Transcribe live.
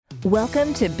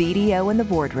Welcome to BDO in the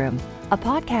Boardroom, a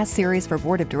podcast series for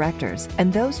board of directors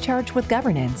and those charged with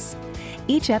governance.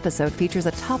 Each episode features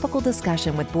a topical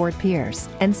discussion with board peers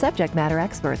and subject matter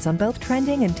experts on both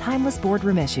trending and timeless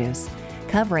boardroom issues,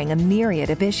 covering a myriad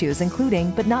of issues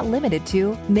including, but not limited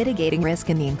to, mitigating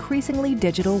risk in the increasingly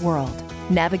digital world,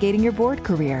 navigating your board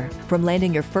career, from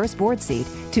landing your first board seat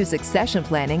to succession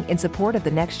planning in support of the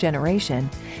next generation,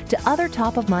 to other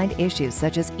top-of-mind issues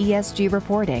such as ESG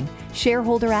reporting,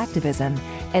 shareholder activism,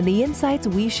 and the insights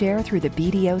we share through the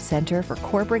BDO Center for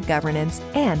Corporate Governance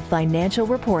and Financial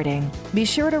Reporting. Be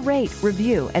sure to rate,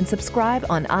 review, and subscribe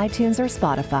on iTunes or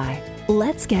Spotify.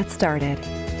 Let's get started.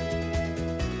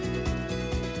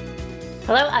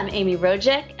 Hello, I'm Amy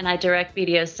Rojic, and I direct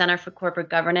BDO's Center for Corporate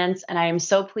Governance, and I am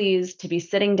so pleased to be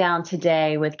sitting down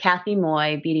today with Kathy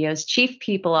Moy, BDO's Chief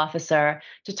People Officer,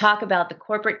 to talk about the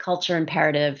corporate culture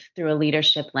imperative through a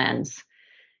leadership lens.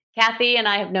 Kathy and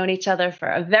I have known each other for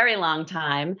a very long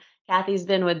time. Kathy's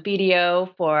been with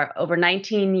BDO for over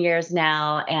 19 years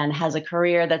now and has a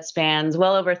career that spans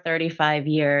well over 35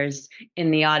 years in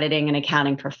the auditing and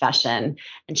accounting profession.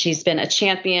 And she's been a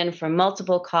champion for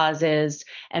multiple causes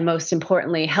and, most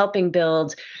importantly, helping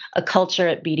build a culture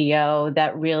at BDO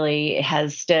that really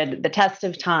has stood the test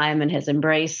of time and has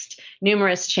embraced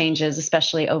numerous changes,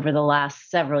 especially over the last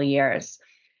several years.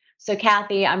 So,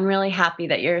 Kathy, I'm really happy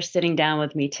that you're sitting down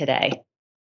with me today.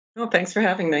 Oh, thanks for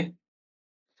having me.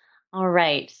 All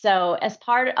right. So, as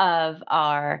part of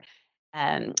our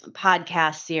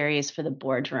podcast series for the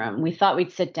boardroom, we thought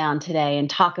we'd sit down today and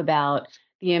talk about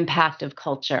the impact of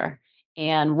culture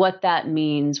and what that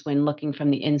means when looking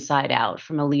from the inside out,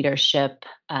 from a leadership,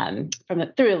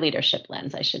 through a leadership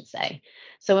lens, I should say.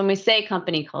 So, when we say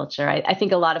company culture, I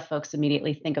think a lot of folks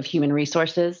immediately think of human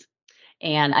resources.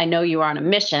 And I know you are on a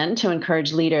mission to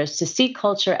encourage leaders to see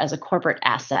culture as a corporate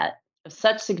asset of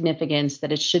such significance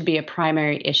that it should be a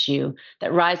primary issue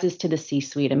that rises to the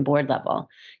C-suite and board level.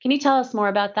 Can you tell us more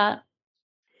about that?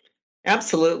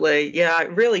 Absolutely. Yeah, I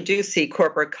really do see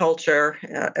corporate culture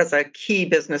as a key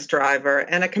business driver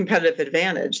and a competitive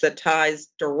advantage that ties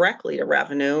directly to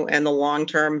revenue and the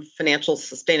long-term financial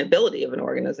sustainability of an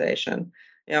organization.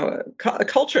 A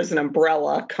culture is an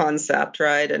umbrella concept,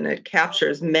 right? And it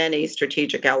captures many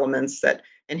strategic elements that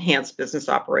enhance business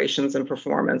operations and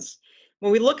performance.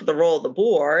 When we look at the role of the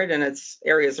board and its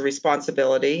areas of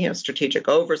responsibility, strategic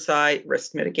oversight,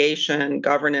 risk mitigation,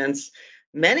 governance,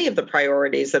 many of the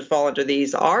priorities that fall under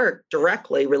these are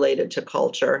directly related to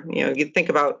culture. You think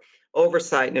about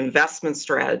oversight and investment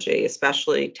strategy,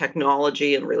 especially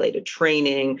technology and related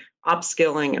training,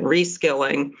 upskilling and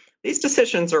reskilling. These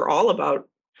decisions are all about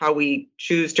how we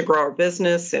choose to grow our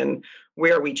business and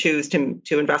where we choose to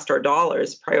invest our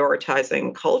dollars.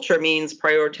 Prioritizing culture means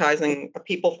prioritizing a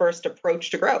people-first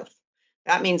approach to growth.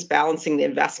 That means balancing the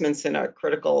investments in a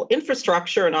critical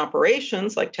infrastructure and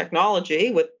operations like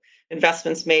technology with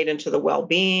investments made into the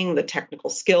well-being, the technical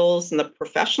skills, and the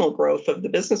professional growth of the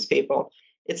business people.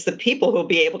 It's the people who will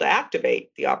be able to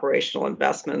activate the operational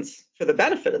investments for the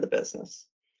benefit of the business.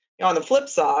 On the flip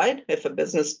side, if a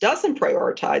business doesn't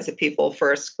prioritize a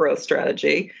people-first growth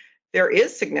strategy, there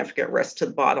is significant risk to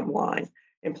the bottom line.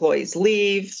 Employees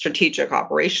leave, strategic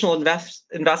operational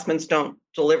investments don't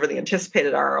deliver the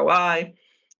anticipated ROI,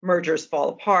 mergers fall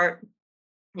apart,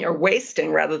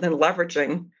 wasting rather than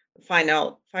leveraging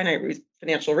finite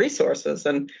financial resources.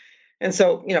 And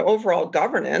so, overall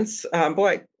governance,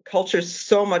 culture is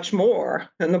so much more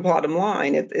than the bottom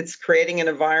line. It's creating an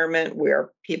environment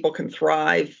where people can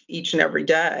thrive each and every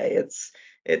day.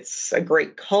 It's a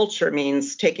great culture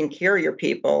means taking care of your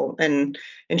people and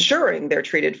ensuring they're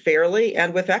treated fairly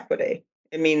and with equity.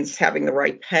 It means having the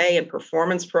right pay and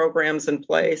performance programs in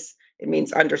place. It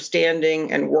means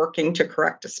understanding and working to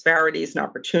correct disparities and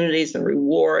opportunities and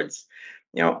rewards.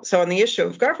 So on the issue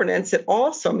of governance, it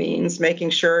also means making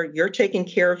sure you're taking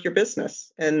care of your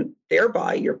business and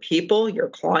thereby your people, your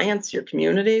clients, your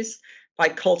communities by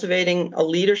cultivating a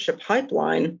leadership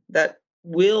pipeline that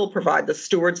will provide the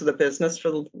stewards of the business for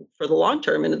the long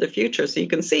term into the future. So you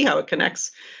can see how it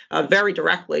connects very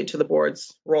directly to the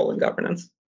board's role in governance.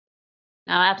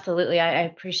 No, absolutely. I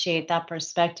appreciate that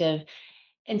perspective.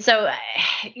 And so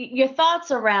your thoughts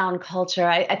around culture,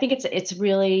 I think it's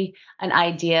really an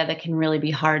idea that can really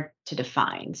be hard to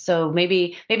define. So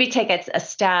maybe take a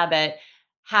stab at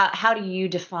how do you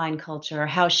define culture?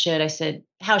 How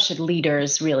should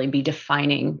leaders really be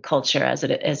defining culture as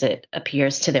it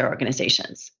appears to their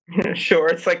organizations? Sure.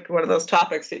 It's like one of those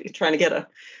topics that you're trying to get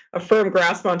a firm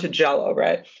grasp onto Jello,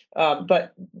 right?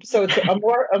 But so it's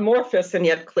amorphous and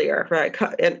yet clear, right?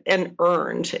 And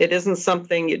earned. It isn't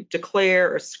something you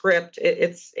declare or script.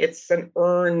 It's an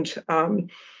earned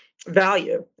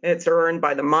Value. It's earned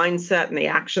by the mindset and the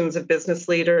actions of business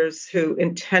leaders who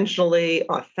intentionally,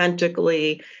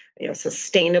 authentically,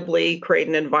 sustainably create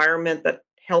an environment that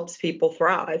helps people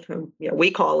thrive. And,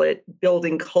 we call it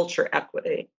building culture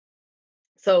equity.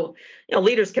 So,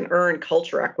 leaders can earn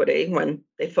culture equity when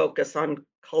they focus on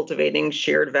cultivating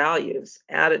shared values,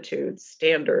 attitudes,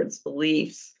 standards,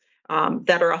 beliefs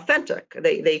that are authentic.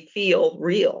 They feel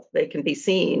real. They can be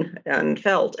seen and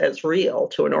felt as real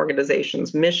to an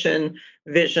organization's mission,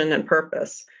 vision, and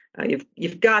purpose.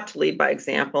 You've got to lead by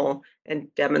example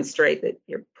and demonstrate that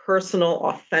your personal,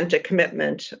 authentic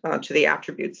commitment to the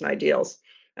attributes and ideals.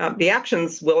 The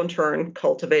actions will in turn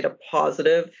cultivate a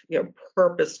positive,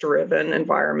 purpose-driven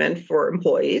environment for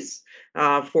employees,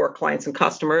 for clients and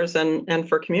customers, and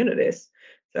for communities.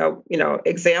 So,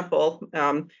 example,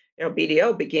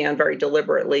 BDO began very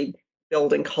deliberately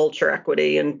building culture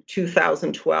equity in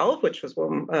 2012, which was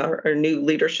when our new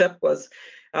leadership was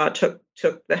took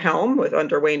the helm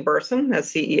under Wayne Burson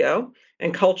as CEO,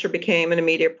 and culture became an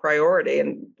immediate priority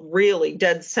and really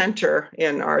dead center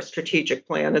in our strategic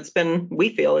plan. It's been, we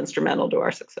feel, instrumental to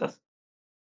our success.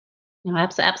 No,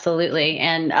 absolutely.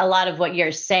 And a lot of what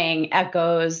you're saying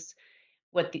echoes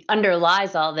what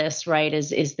underlies all this, right,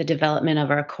 is the development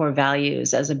of our core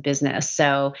values as a business.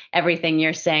 So everything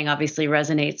you're saying obviously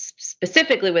resonates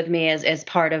specifically with me as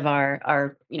part of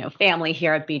our family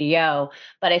here at BDO,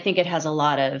 but I think it has a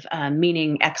lot of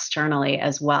meaning externally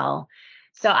as well.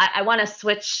 So I want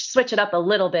to switch it up a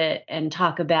little bit and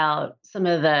talk about some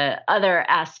of the other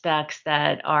aspects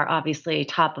that are obviously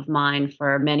top of mind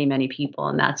for many, many people,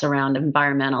 and that's around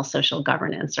environmental social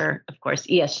governance, or of course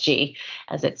ESG,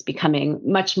 as it's becoming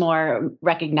much more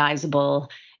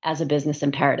recognizable as a business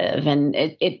imperative. And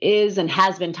it is and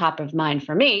has been top of mind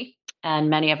for me and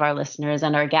many of our listeners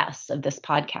and our guests of this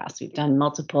podcast. We've done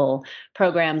multiple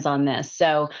programs on this.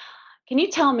 So can you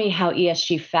tell me how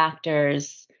ESG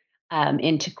factors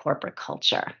into corporate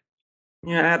culture?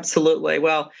 Yeah, absolutely.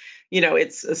 Well,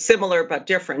 it's similar but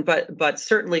different, but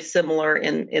certainly similar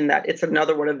in that it's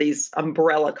another one of these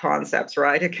umbrella concepts,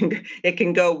 right? It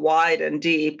can go wide and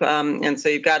deep, and so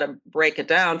you've got to break it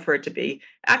down for it to be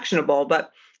actionable.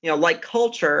 But like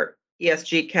culture,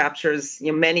 ESG captures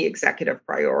many executive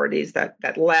priorities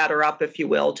that ladder up, if you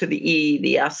will, to the E,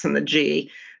 the S, and the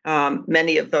G.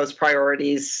 Many of those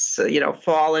priorities,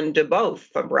 fall into both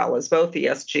umbrellas, both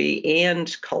ESG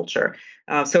and culture.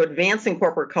 So advancing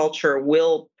corporate culture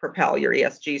will propel your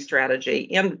ESG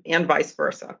strategy and vice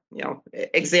versa.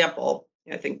 Example,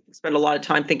 I think spend a lot of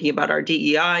time thinking about our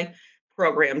DEI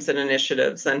programs and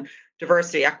initiatives, and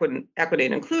diversity, equity,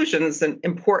 and inclusion is an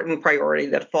important priority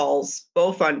that falls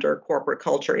both under corporate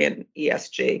culture and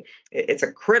ESG. It's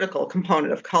a critical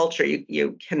component of culture.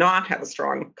 You cannot have a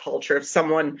strong culture if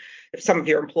some of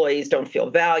your employees don't feel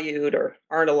valued or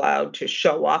aren't allowed to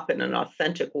show up in an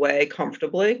authentic way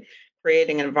comfortably.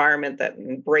 Creating an environment that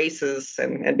embraces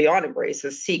and beyond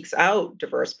embraces, seeks out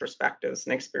diverse perspectives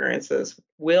and experiences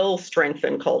will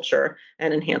strengthen culture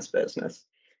and enhance business.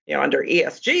 Under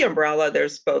ESG umbrella,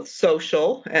 there's both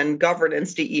social and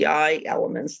governance DEI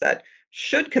elements that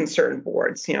should concern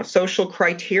boards. Social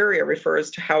criteria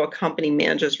refers to how a company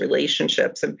manages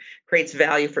relationships and creates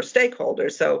value for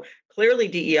stakeholders. So clearly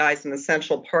DEI is an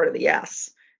essential part of the S.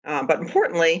 But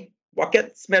importantly, what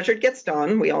gets measured gets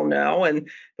done, we all know, and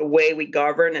the way we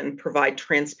govern and provide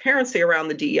transparency around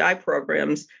the DEI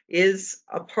programs is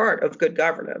a part of good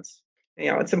governance.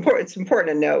 It's important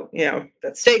to note,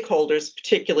 that stakeholders,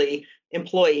 particularly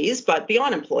employees, but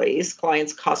beyond employees,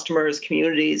 clients, customers,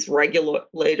 communities,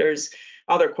 regulators,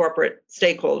 other corporate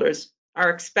stakeholders are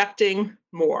expecting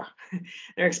more.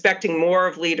 They're expecting more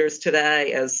of leaders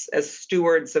today as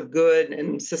stewards of good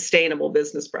and sustainable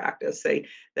business practice.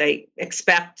 They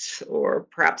expect, or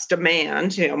perhaps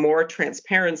demand, more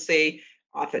transparency,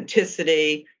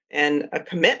 authenticity, and a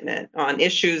commitment on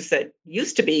issues that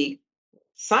used to be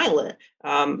silent,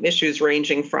 issues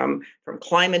ranging from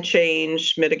climate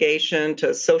change mitigation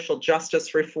to social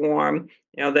justice reform.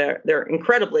 They're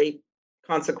incredibly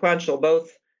consequential,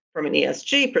 both from an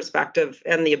ESG perspective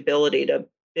and the ability to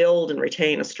build and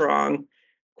retain a strong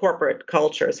corporate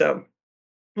culture. So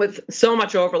with so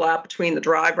much overlap between the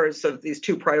drivers of these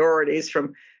two priorities,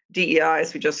 from DEI,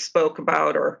 as we just spoke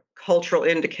about, or cultural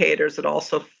indicators that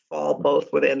also fall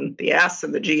both within the S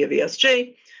and the G of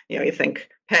ESG, you think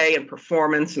pay and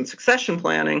performance and succession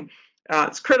planning,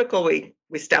 it's critical we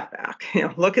step back,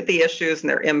 look at the issues and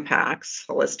their impacts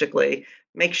holistically,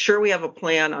 make sure we have a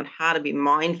plan on how to be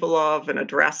mindful of and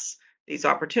address these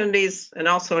opportunities, and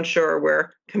also ensure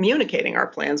we're communicating our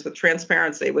plans with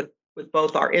transparency with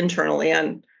both our internal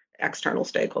and external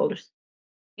stakeholders.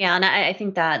 Yeah, and I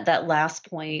think that that last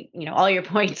point, all your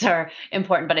points are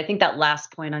important, but I think that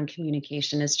last point on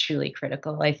communication is truly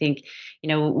critical. I think,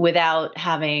 without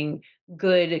having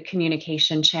good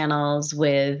communication channels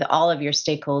with all of your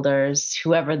stakeholders,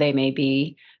 whoever they may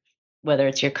be, whether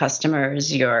it's your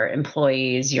customers, your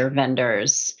employees, your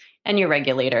vendors, and your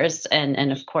regulators,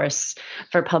 and of course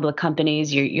for public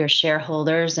companies, your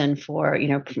shareholders, and for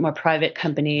more private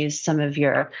companies, some of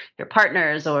your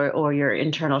partners or your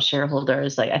internal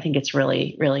shareholders. Like, I think it's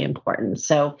really really important.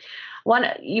 So one,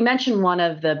 you mentioned one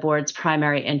of the board's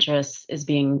primary interests is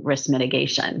being risk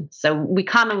mitigation. So we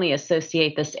commonly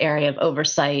associate this area of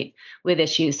oversight with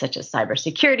issues such as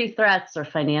cybersecurity threats or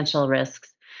financial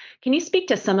risks. Can you speak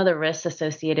to some of the risks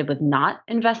associated with not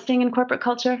investing in corporate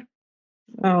culture?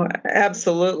 Oh,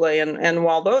 absolutely. And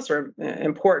while those are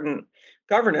important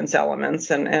governance elements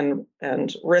and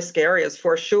risk areas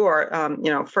for sure,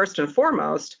 first and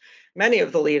foremost, many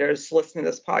of the leaders listening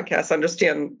to this podcast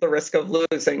understand the risk of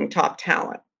losing top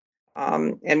talent.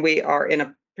 And we are in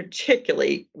a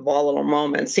particularly volatile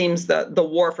moment. Seems that the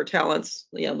war for talent's,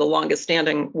 the longest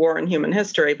standing war in human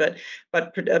history, but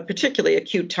a particularly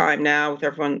acute time now with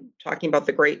everyone talking about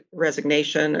the Great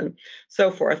Resignation and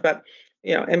so forth. But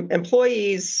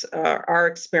employees are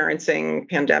experiencing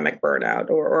pandemic burnout,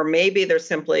 or maybe they're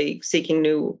simply seeking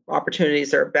new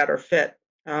opportunities or a better fit,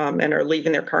 and are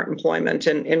leaving their current employment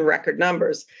in record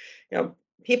numbers.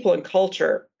 People and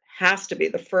culture has to be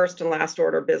the first and last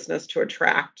order business to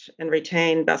attract and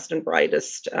retain best and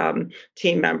brightest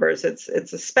team members. It's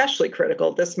especially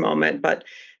critical at this moment, but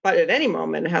at any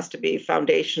moment, it has to be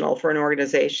foundational for an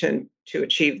organization to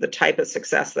achieve the type of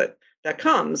success that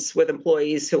comes with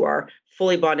employees who are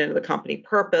fully bought into the company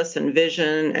purpose and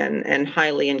vision and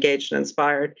highly engaged and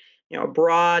inspired. A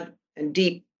broad and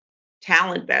deep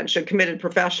talent bench of committed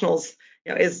professionals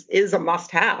is a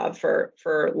must-have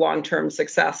for long-term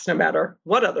success, no matter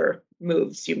what other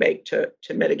moves you make to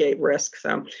mitigate risk.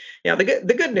 So,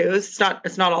 the good news,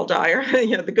 it's not all dire.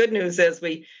 The good news is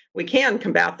we can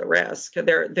combat the risk.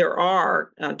 There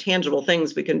are tangible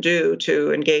things we can do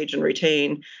to engage and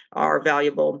retain our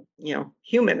valuable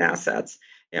human assets.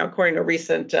 According to a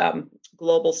recent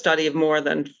global study of more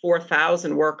than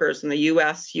 4,000 workers in the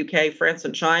U.S., U.K., France,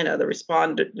 and China, the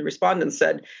respondents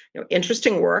said,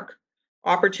 interesting work,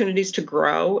 opportunities to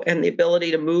grow, and the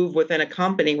ability to move within a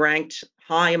company ranked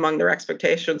high among their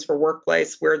expectations for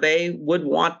workplace where they would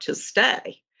want to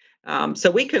stay.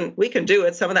 So we can do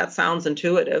it. Some of that sounds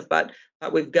intuitive, but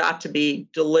we've got to be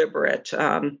deliberate.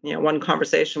 One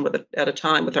conversation at a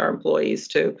time with our employees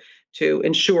to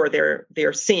ensure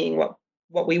they're seeing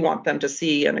what we want them to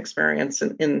see and experience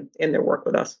in their work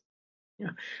with us.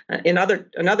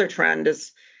 Another trend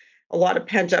is a lot of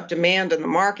pent up demand in the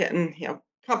market, and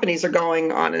companies are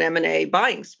going on an M&A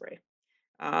buying spree.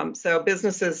 So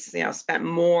businesses, spent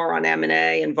more on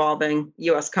M&A involving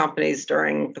U.S. companies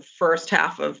during the first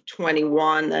half of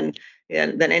 21 than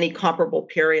any comparable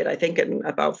period, I think, in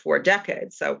about 4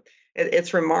 decades. So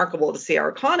it's remarkable to see our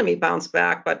economy bounce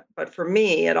back. But for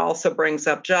me, it also brings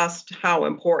up just how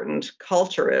important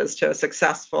culture is to a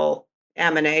successful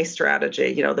M&A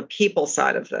strategy. The people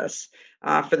side of this,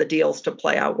 for the deals to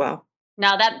play out well.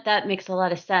 Now that makes a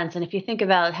lot of sense. And if you think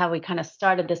about how we kind of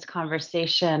started this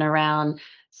conversation around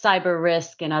cyber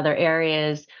risk and other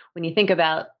areas, when you think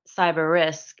about cyber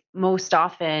risk, most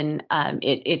often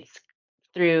it's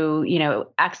through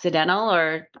accidental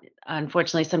or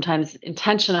unfortunately sometimes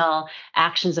intentional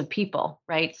actions of people,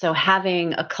 right? So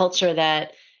having a culture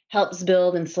that helps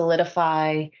build and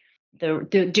solidify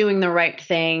doing the right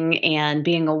thing and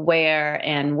being aware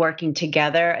and working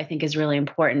together, I think is really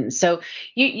important. So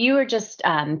you were just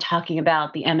talking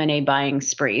about the M&A buying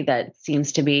spree that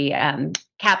seems to be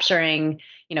capturing,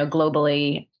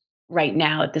 globally right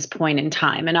now at this point in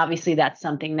time. And obviously that's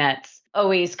something that's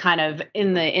always kind of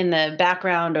in the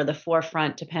background or the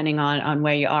forefront, depending on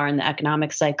where you are in the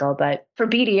economic cycle. But for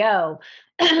BDO,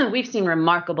 we've seen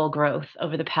remarkable growth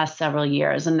over the past several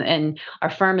years, and our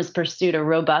firm has pursued a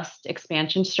robust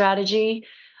expansion strategy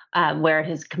where it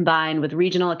has combined with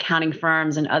regional accounting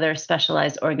firms and other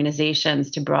specialized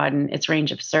organizations to broaden its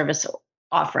range of service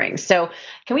offerings. So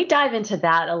can we dive into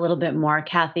that a little bit more,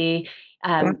 Kathy?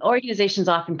 Organizations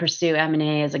often pursue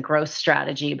M&A as a growth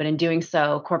strategy, but in doing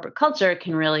so, corporate culture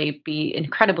can really be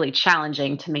incredibly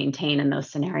challenging to maintain in those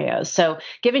scenarios. So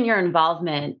given your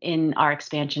involvement in our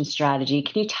expansion strategy,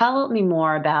 can you tell me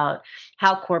more about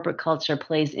how corporate culture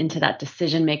plays into that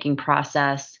decision-making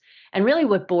process and really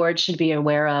what boards should be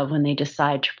aware of when they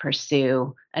decide to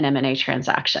pursue an M&A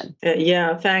transaction.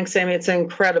 Yeah, thanks, Amy. It's an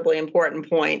incredibly important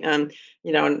point. And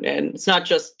it's not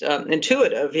just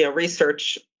intuitive.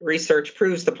 Research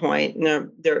proves the point.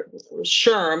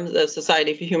 SHRM, the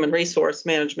Society for Human Resource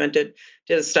Management, did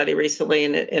a study recently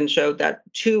and showed that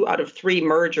 2 out of 3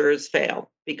 mergers fail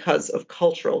because of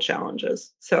cultural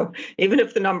challenges. So even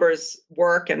if the numbers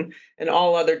work and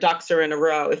all other ducks are in a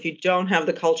row, if you don't have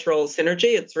the cultural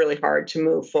synergy, it's really hard to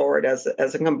move forward as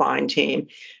a combined team.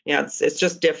 It's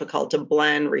just difficult to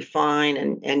blend, refine,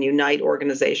 and unite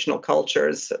organizational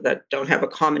cultures that don't have a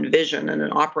common vision and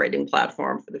an operating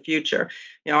platform for the future.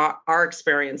 Our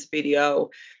experience, BDO,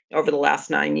 over the last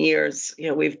 9 years,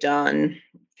 we've done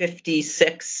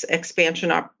 56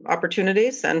 expansion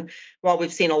opportunities. And while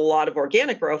we've seen a lot of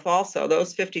organic growth also,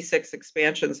 those 56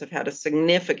 expansions have had a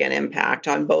significant impact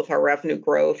on both our revenue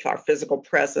growth, our physical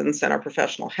presence, and our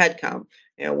professional headcount.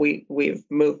 We've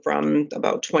moved from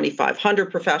about 2,500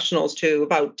 professionals to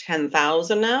about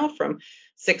 10,000 now, from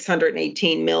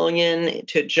 618 million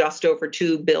to just over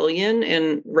 2 billion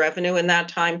in revenue in that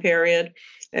time period.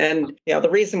 And the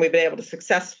reason we've been able to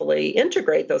successfully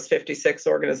integrate those 56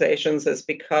 organizations is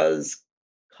because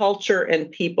culture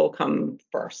and people come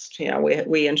first.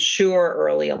 We ensure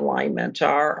early alignment.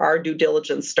 Our due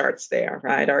diligence starts there,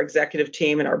 right? Our executive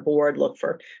team and our board look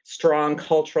for strong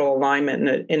cultural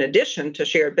alignment in addition to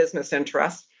shared business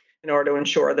interests in order to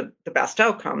ensure the best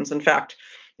outcomes. In fact,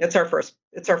 it's our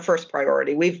first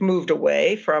priority. We've moved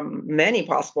away from many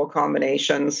possible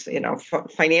combinations,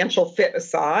 financial fit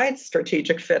aside,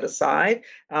 strategic fit aside,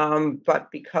 but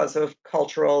because of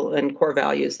cultural and core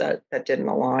values that didn't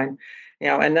align.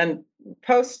 And then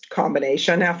post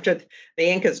combination, after the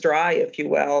ink is dry, if you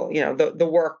will, the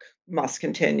work must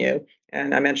continue.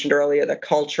 And I mentioned earlier that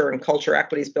culture and culture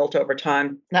equity is built over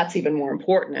time. That's even more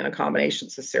important in a combination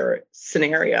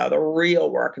scenario. The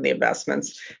real work and the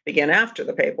investments begin after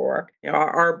the paperwork.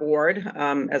 Our board,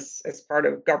 as part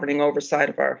of governing oversight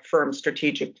of our firm's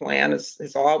strategic plan,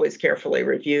 has always carefully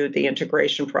reviewed the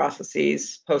integration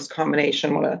processes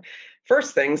post-combination. One of the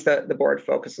first things that the board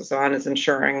focuses on is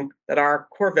ensuring that our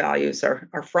core values are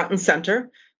front and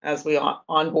center as we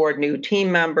onboard new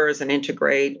team members and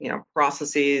integrate,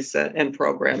 processes and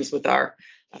programs with our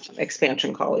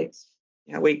expansion colleagues.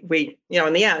 We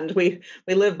in the end, we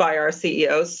live by our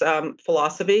CEO's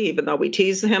philosophy, even though we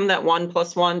tease him that 1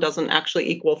 + 1 doesn't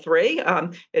actually equal 3.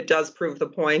 It does prove the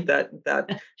point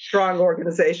that strong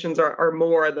organizations are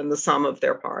more than the sum of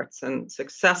their parts, and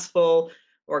successful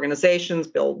organizations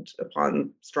build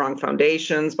upon strong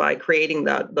foundations by creating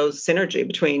those synergy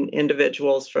between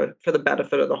individuals for the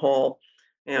benefit of the whole.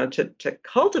 To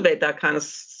cultivate that kind of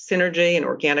synergy and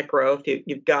organic growth,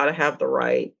 you've got to have the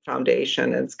right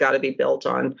foundation. It's got to be built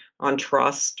on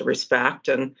trust, respect,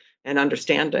 and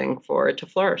understanding for it to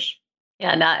flourish.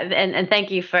 Yeah, and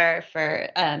thank you for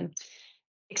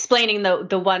explaining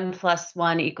the 1 +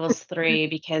 1 = 3,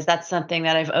 because that's something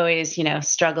that I've always,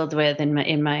 struggled with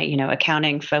in my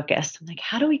accounting focus. I'm like,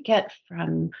 how do we get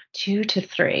from 2 to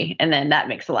 3? And then that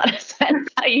makes a lot of sense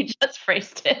how you just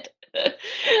phrased it.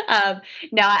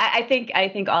 No, I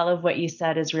think all of what you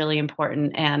said is really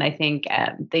important, and I think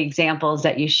the examples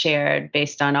that you shared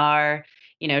based on our,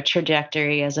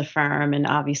 trajectory as a firm, and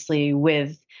obviously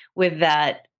with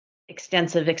that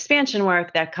extensive expansion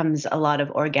work, that comes a lot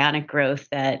of organic growth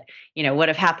that would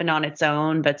have happened on its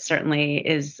own, but certainly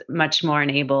is much more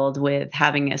enabled with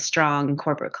having a strong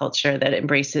corporate culture that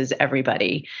embraces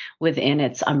everybody within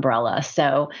its umbrella.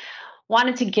 So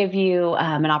wanted to give you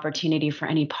an opportunity for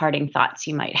any parting thoughts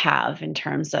you might have in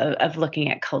terms of looking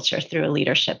at culture through a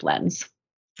leadership lens.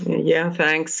 Yeah,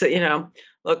 thanks.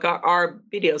 Look, our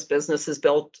BDO's business is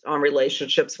built on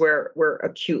relationships where we're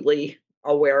acutely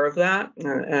aware of that.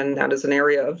 And that is an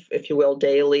area of, if you will,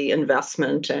 daily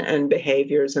investment and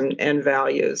behaviors and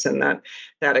values. And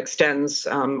that extends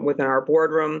within our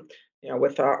boardroom,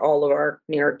 with all of our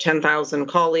near 10,000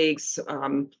 colleagues,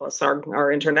 plus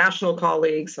our international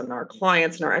colleagues and our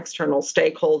clients and our external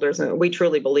stakeholders. And we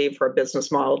truly believe for a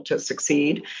business model to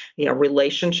succeed,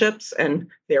 relationships and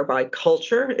thereby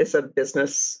culture is a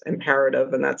business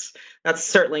imperative. And that's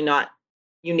certainly not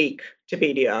unique to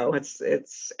BDO.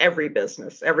 It's every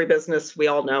business. Every business we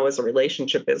all know is a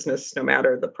relationship business, no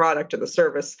matter the product or the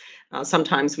service.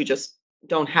 Sometimes we just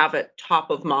don't have it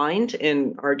top of mind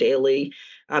in our daily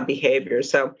behavior.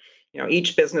 So,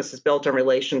 each business is built on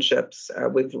relationships.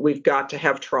 We've got to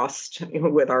have trust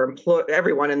with our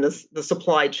everyone in the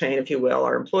supply chain, if you will,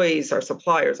 our employees, our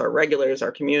suppliers, our regulators,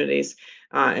 our communities,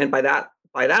 and by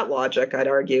that logic, I'd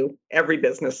argue every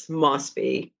business must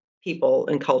be people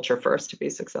and culture first to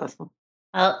be successful.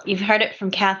 Well, you've heard it from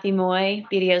Kathy Moy,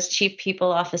 BDO's Chief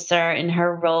People Officer, in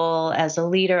her role as a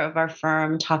leader of our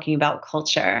firm, talking about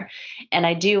culture. And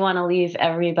I do want to leave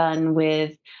everyone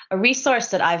with a resource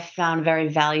that I've found very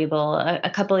valuable. A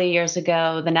couple of years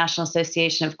ago, the National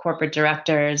Association of Corporate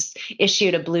Directors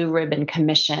issued a Blue Ribbon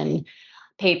Commission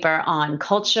paper on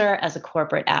culture as a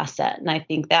corporate asset. And I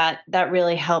think that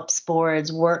really helps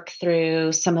boards work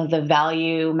through some of the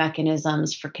value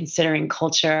mechanisms for considering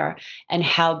culture and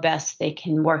how best they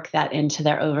can work that into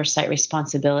their oversight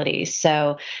responsibilities.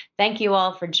 So thank you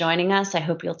all for joining us. I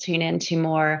hope you'll tune in to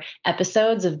more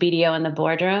episodes of BDO in the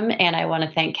Boardroom. And I want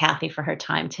to thank Kathy for her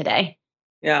time today.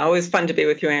 Yeah, always fun to be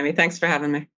with you, Amy. Thanks for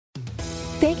having me.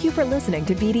 Thank you for listening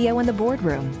to BDO in the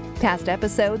Boardroom. Past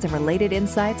episodes and related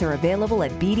insights are available at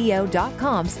bdo.com/BDO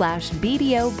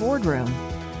Boardroom.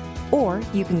 Or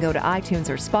you can go to iTunes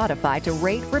or Spotify to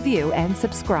rate, review, and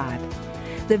subscribe.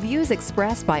 The views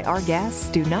expressed by our guests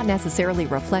do not necessarily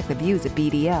reflect the views of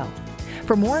BDO.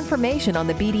 For more information on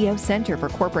the BDO Center for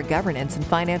Corporate Governance and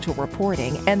Financial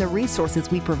Reporting and the resources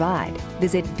we provide,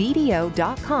 visit bdo.com/BDO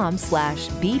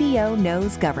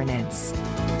Knows Governance.